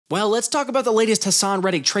Well, let's talk about the latest Haason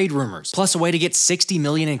Reddick trade rumors, plus a way to get $60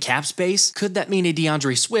 million in cap space. Could that mean a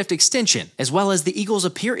DeAndre Swift extension? As well as the Eagles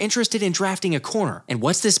appear interested in drafting a corner. And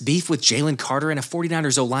what's this beef with Jalen Carter and a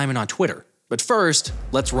 49ers O-lineman on Twitter? But first,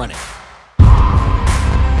 let's run it.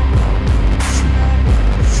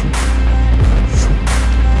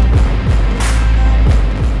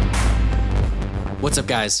 What's up,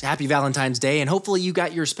 guys? Happy Valentine's Day, and hopefully you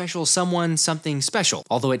got your special someone something special.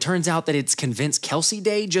 Although it turns out that it's Convince Kelce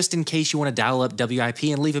Day, just in case you want to dial up WIP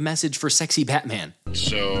and leave a message for sexy Batman.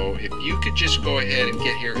 So if you could just go ahead and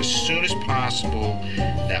get here as soon as possible,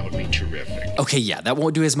 that would be terrific. Okay, yeah, that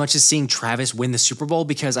won't do as much as seeing Travis win the Super Bowl,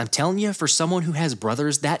 because I'm telling you, for someone who has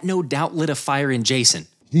brothers, that no doubt lit a fire in Jason.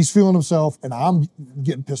 He's feeling himself, and I'm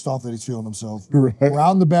getting pissed off that he's feeling himself. Right. We're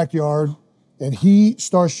out in the backyard, and he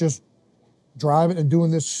starts just driving and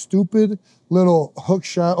doing this stupid little hook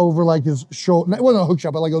shot over like his shoulder. It wasn't a hook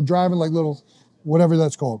shot, but like a driving like little, whatever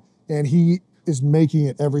that's called. And he is making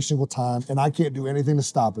it every single time, and I can't do anything to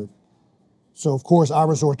stop it. So of course I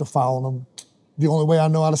resort to fouling him. The only way I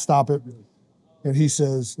know how to stop it. And he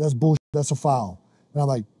says, "That's bullshit, that's a foul." And I'm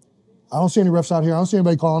like, "I don't see any refs out here. I don't see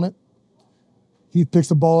anybody calling it." He picks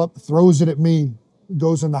the ball up, throws it at me,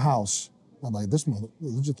 goes in the house. I'm like, "This mother,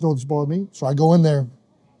 you just throw this ball at me?" So I go in there,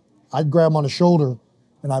 I'd grab him on the shoulder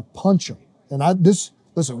and I punch him. And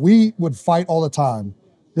listen, we would fight all the time.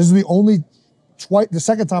 This is the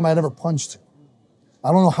second time I'd ever punched him.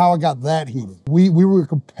 I don't know how I got that heated. We were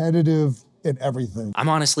competitive in everything. I'm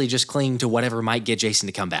honestly just clinging to whatever might get Jason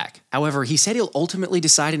to come back. However, he said he'll ultimately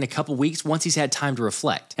decide in a couple weeks once he's had time to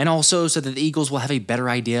reflect. And also so that the Eagles will have a better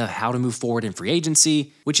idea of how to move forward in free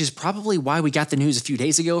agency, which is probably why we got the news a few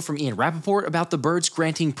days ago from Ian Rappaport about the Birds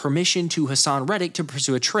granting permission to Haason Reddick to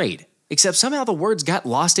pursue a trade. Except somehow the words got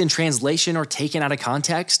lost in translation or taken out of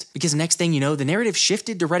context, because next thing you know, the narrative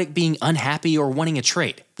shifted to Reddick being unhappy or wanting a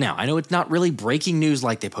trade. Now, I know it's not really breaking news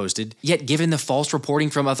like they posted, yet given the false reporting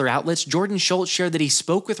from other outlets, Jordan Schultz shared that he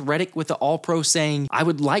spoke with Reddick with the All-Pro saying, "I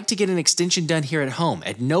would like to get an extension done here at home.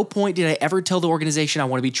 At no point did I ever tell the organization I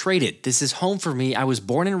want to be traded. This is home for me. I was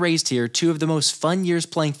born and raised here. 2 of the most fun years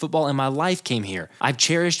playing football in my life came here. I've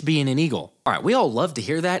cherished being an Eagle." Alright, we all love to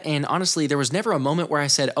hear that, and honestly, there was never a moment where I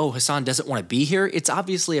said, "Oh, Haason doesn't want to be here." It's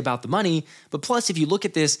obviously about the money, but plus, if you look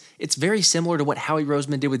at this, it's very similar to what Howie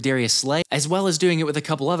Roseman did with Darius Slay, as well as doing it with a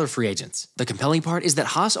couple other free agents. The compelling part is that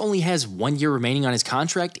Haas only has 1 year remaining on his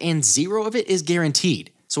contract, and 0 of it is guaranteed.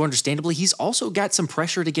 So understandably, he's also got some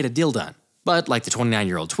pressure to get a deal done. But like the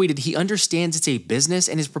 29-year-old tweeted, he understands it's a business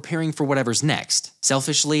and is preparing for whatever's next.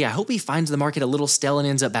 Selfishly, I hope he finds the market a little stale and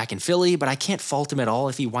ends up back in Philly, but I can't fault him at all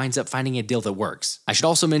if he winds up finding a deal that works. I should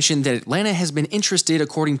also mention that Atlanta has been interested,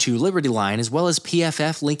 according to Liberty Line, as well as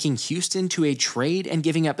PFF linking Houston to a trade and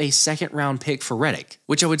giving up a second-round pick for Reddick,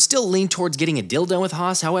 which I would still lean towards getting a deal done with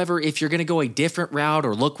Haas. However, if you're going to go a different route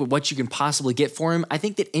or look at what you can possibly get for him, I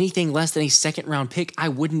think that anything less than a second-round pick I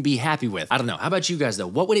wouldn't be happy with. I don't know. How about you guys, though?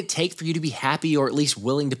 What would it take for you to be happy or at least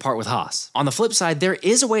willing to part with Haas? On the flip side, there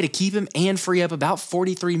is a way to keep him and free up about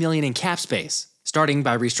 $43 million in cap space. Starting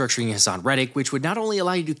by restructuring Haason Reddick, which would not only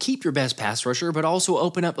allow you to keep your best pass rusher, but also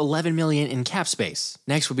open up $11 million in cap space.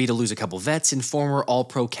 Next would be to lose a couple vets in former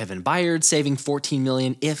All-Pro Kevin Byard, saving $14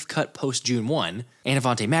 million if cut post-June 1, and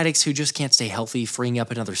Avonte Maddox, who just can't stay healthy, freeing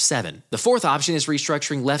up another 7. The fourth option is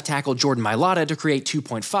restructuring left tackle Jordan Mailata to create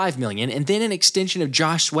 $2.5 million, and then an extension of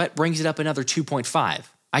Josh Sweat brings it up another $2.5.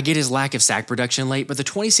 I get his lack of sack production late, but the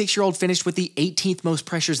 26-year-old finished with the 18th most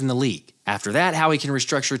pressures in the league. After that, Howie can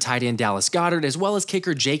restructure tight end Dallas Goedert as well as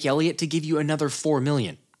kicker Jake Elliott to give you another $4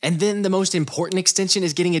 million. And then the most important extension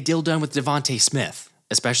is getting a deal done with Devontae Smith,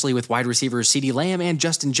 especially with wide receivers CeeDee Lamb and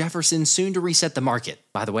Justin Jefferson soon to reset the market.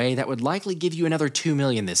 By the way, that would likely give you another $2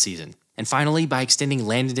 million this season. And finally, by extending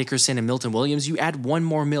Landon Dickerson and Milton Williams, you add $1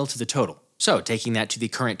 more mil to the total. So, taking that to the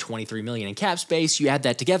current $23 million in cap space, you add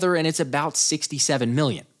that together and it's about $67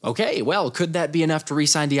 million. Okay, well, could that be enough to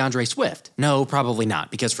re-sign DeAndre Swift? No, probably not,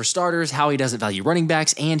 because for starters, Howie doesn't value running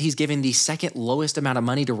backs, and he's given the second lowest amount of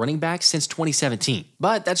money to running backs since 2017.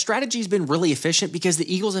 But that strategy's been really efficient because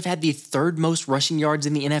the Eagles have had the 3rd most rushing yards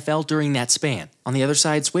in the NFL during that span. On the other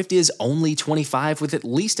side, Swift is only 25 with at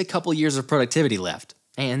least a couple years of productivity left.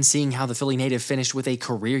 And seeing how the Philly native finished with a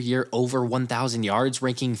career year over 1,000 yards,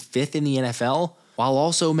 ranking 5th in the NFL, while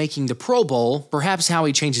also making the Pro Bowl, perhaps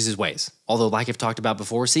Howie changes his ways. Although, like I've talked about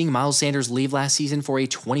before, seeing Miles Sanders leave last season for a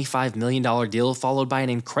 $25 million deal followed by an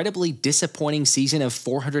incredibly disappointing season of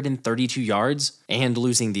 432 yards, and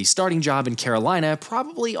losing the starting job in Carolina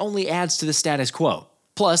probably only adds to the status quo.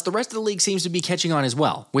 Plus, the rest of the league seems to be catching on as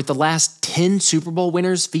well, with the last 10 Super Bowl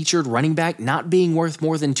winners featured running back not being worth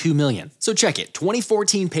more than $2 million. So check it,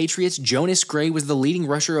 2014 Patriots, Jonas Gray was the leading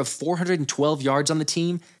rusher of 412 yards on the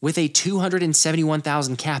team with a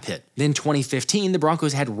 $271,000 cap hit. Then 2015, the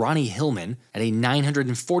Broncos had Ronnie Hillman at a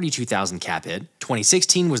 $942,000 cap hit.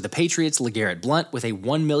 2016 was the Patriots' LeGarrette Blount with a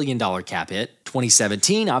 $1 million cap hit.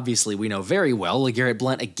 2017, obviously we know very well, LeGarrette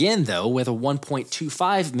Blount again though with a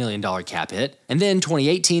 $1.25 million cap hit. And then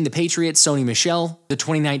 2018, the Patriots, Sony Michel. The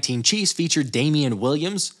 2019 Chiefs featured Damian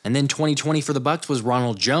Williams. And then 2020 for the Bucs was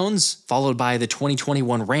Ronald Jones, followed by the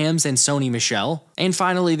 2021 Rams and Sony Michel. And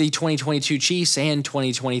finally, the 2022 Chiefs and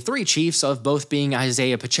 2023 Chiefs of both being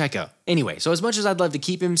Isaiah Pacheco. Anyway, so as much as I'd love to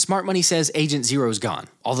keep him, Smart Money says Agent Zero's gone.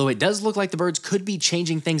 Although it does look like the Birds could be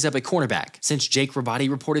changing things up at cornerback, since Jake Rabati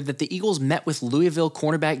reported that the Eagles met with Louisville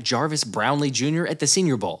cornerback Jarvis Brownlee Jr. at the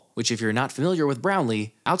Senior Bowl, which if you're not familiar with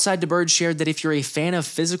Brownlee, Outside the Birds shared that if you're a fan of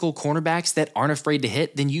physical cornerbacks that aren't afraid to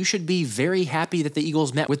hit, then you should be very happy that the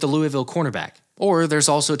Eagles met with the Louisville cornerback. Or there's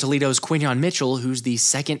also Toledo's Quinyon Mitchell, who's the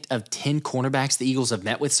second of 10 cornerbacks the Eagles have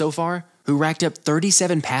met with so far, who racked up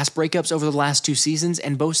 37 pass breakups over the last 2 seasons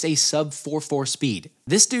and boasts a sub 4.4 speed.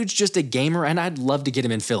 This dude's just a gamer and I'd love to get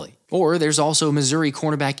him in Philly. Or there's also Missouri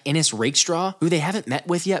cornerback Ennis Rakestraw, who they haven't met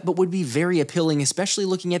with yet but would be very appealing, especially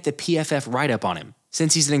looking at the PFF write-up on him.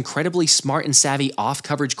 Since he's an incredibly smart and savvy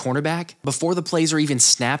off-coverage cornerback, before the plays are even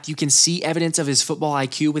snapped, you can see evidence of his football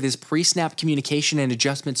IQ with his pre-snap communication and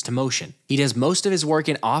adjustments to motion. He does most of his work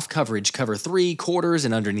in off-coverage, cover 3, quarters,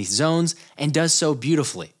 and underneath zones, and does so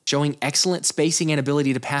beautifully, showing excellent spacing and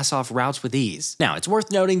ability to pass off routes with ease. Now, it's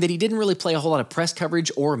worth noting that he didn't really play a whole lot of press coverage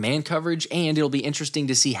or man coverage, and it'll be interesting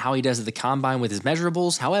to see how he does at the combine with his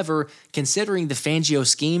measurables. However, considering the Fangio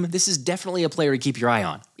scheme, this is definitely a player to keep your eye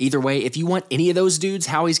on. Either way, if you want any of those dudes,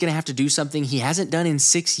 Howie's going to have to do something he hasn't done in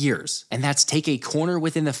 6 years, and that's take a corner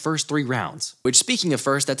within the first 3 rounds. Which, speaking of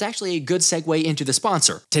first, that's actually a good segue into the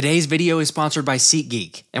sponsor. Today's video is sponsored by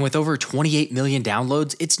SeatGeek, and with over 28 million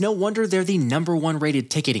downloads, it's no wonder they're the #1 rated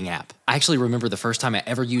ticketing app. I actually remember the first time I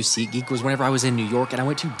ever used SeatGeek was whenever I was in New York and I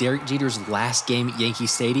went to Derek Jeter's last game at Yankee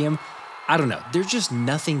Stadium. I don't know, there's just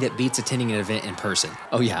nothing that beats attending an event in person.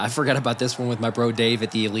 Oh yeah, I forgot about this one with my bro Dave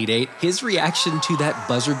at the Elite 8. His reaction to that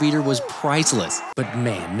buzzer beater was priceless. But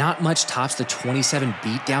man, not much tops the 27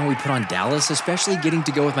 beatdown we put on Dallas, especially getting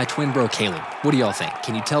to go with my twin bro Caleb. What do y'all think?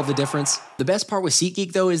 Can you tell the difference? The best part with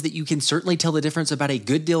SeatGeek though is that you can certainly tell the difference about a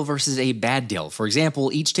good deal versus a bad deal. For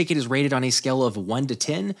example, each ticket is rated on a scale of 1 to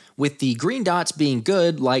 10, with the green dots being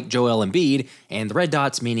good, like Joel Embiid, and the red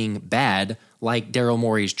dots meaning bad, like Daryl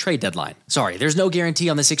Morey's trade deadline. Sorry, there's no guarantee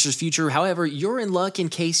on the Sixers' future. However, you're in luck in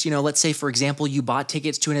case, let's say, for example, you bought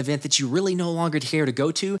tickets to an event that you really no longer care to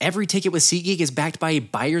go to. Every ticket with SeatGeek is backed by a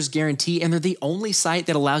buyer's guarantee, and they're the only site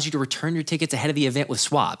that allows you to return your tickets ahead of the event with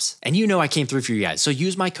swaps. And you know I came through for you guys, so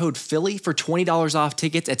use my code Philly for $20 off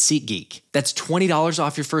tickets at SeatGeek. That's $20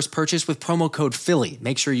 off your first purchase with promo code Philly.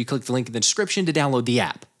 Make sure you click the link in the description to download the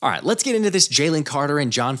app. All right, let's get into this Jalen Carter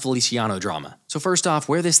and Jon Feliciano drama. So first off,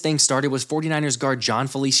 where this thing started was 49ers guard Jon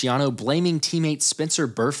Feliciano blaming teammate Spencer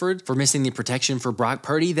Burford for missing the protection for Brock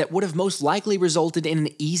Purdy that would have most likely resulted in an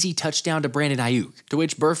easy touchdown to Brandon Ayuk, to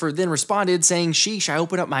which Burford then responded saying, "Sheesh, I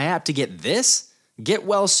opened up my app to get this? Get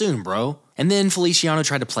well soon, bro." And then Feliciano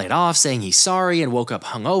tried to play it off, saying he's sorry and woke up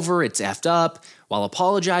hungover, it's effed up, while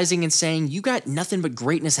apologizing and saying, "You got nothing but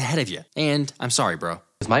greatness ahead of you. And I'm sorry, bro."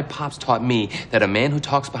 My pops taught me that a man who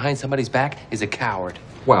talks behind somebody's back is a coward.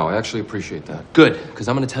 Wow, I actually appreciate that. Good, because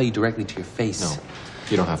I'm going to tell you directly to your face. No,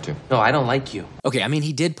 you don't have to. No, I don't like you. Okay, I mean,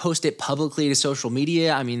 he did post it publicly to social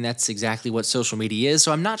media. I mean, that's exactly what social media is,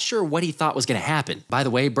 so I'm not sure what he thought was going to happen. By the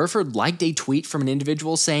way, Burford liked a tweet from an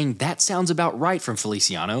individual saying, "That sounds about right," from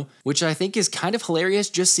Feliciano, which I think is kind of hilarious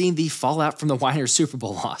just seeing the fallout from the Niners Super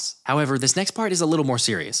Bowl loss. However, this next part is a little more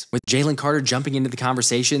serious, with Jalen Carter jumping into the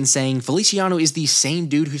conversation saying, "Feliciano is the same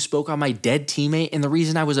dude who spoke on my dead teammate and the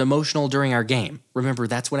reason I was emotional during our game." Remember,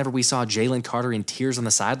 that's whenever we saw Jalen Carter in tears on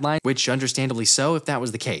the sideline, which understandably so if that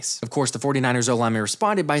was the case. Of course, the 49ers O-lineman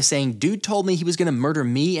responded by saying, "Dude told me he was going to murder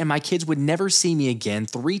me and my kids would never see me again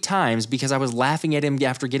 3 times because I was laughing at him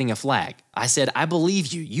after getting a flag. I said, I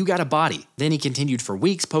believe you, you got a body." Then he continued for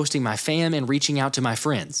weeks posting my fam and reaching out to my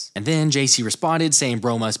friends. And then JC responded saying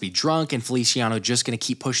bro must be drunk and Feliciano just going to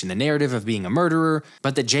keep pushing the narrative of being a murderer,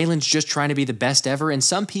 but that Jalen's just trying to be the best ever and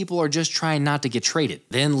some people are just trying not to get traded.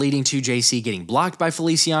 Then leading to JC getting blocked by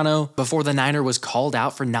Feliciano before the Niner was called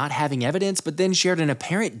out for not having evidence, but then shared an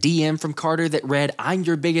apparent DM from Carter that read, "I'm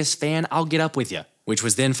your biggest fan, I'll get up with you." Which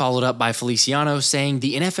was then followed up by Feliciano saying,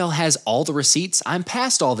 "The NFL has all the receipts. I'm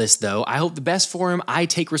past all this though. I hope the best for him. I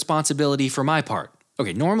take responsibility for my part."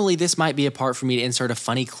 Okay, normally this might be a part for me to insert a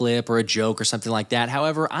funny clip or a joke or something like that.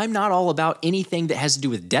 However, I'm not all about anything that has to do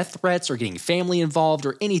with death threats or getting family involved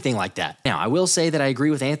or anything like that. Now, I will say that I agree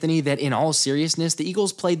with Anthony that in all seriousness, the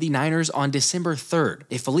Eagles played the Niners on December 3rd.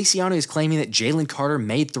 If Feliciano is claiming that Jalen Carter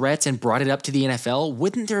made threats and brought it up to the NFL,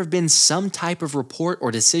 wouldn't there have been some type of report or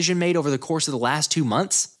decision made over the course of the last 2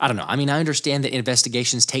 months? I don't know. I mean, I understand that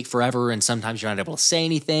investigations take forever and sometimes you're not able to say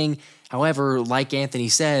anything. However, like Anthony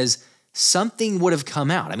says, something would have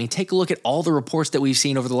come out. I mean, take a look at all the reports that we've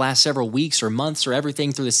seen over the last several weeks or months or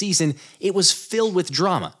everything through the season. It was filled with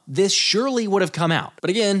drama. This surely would have come out. But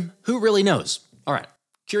again, who really knows? All right.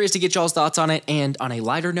 Curious to get y'all's thoughts on it, and on a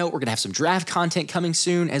lighter note, we're going to have some draft content coming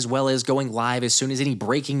soon, as well as going live as soon as any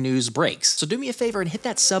breaking news breaks. So do me a favor and hit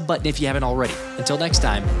that sub button if you haven't already. Until next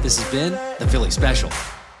time, this has been the Philly Special.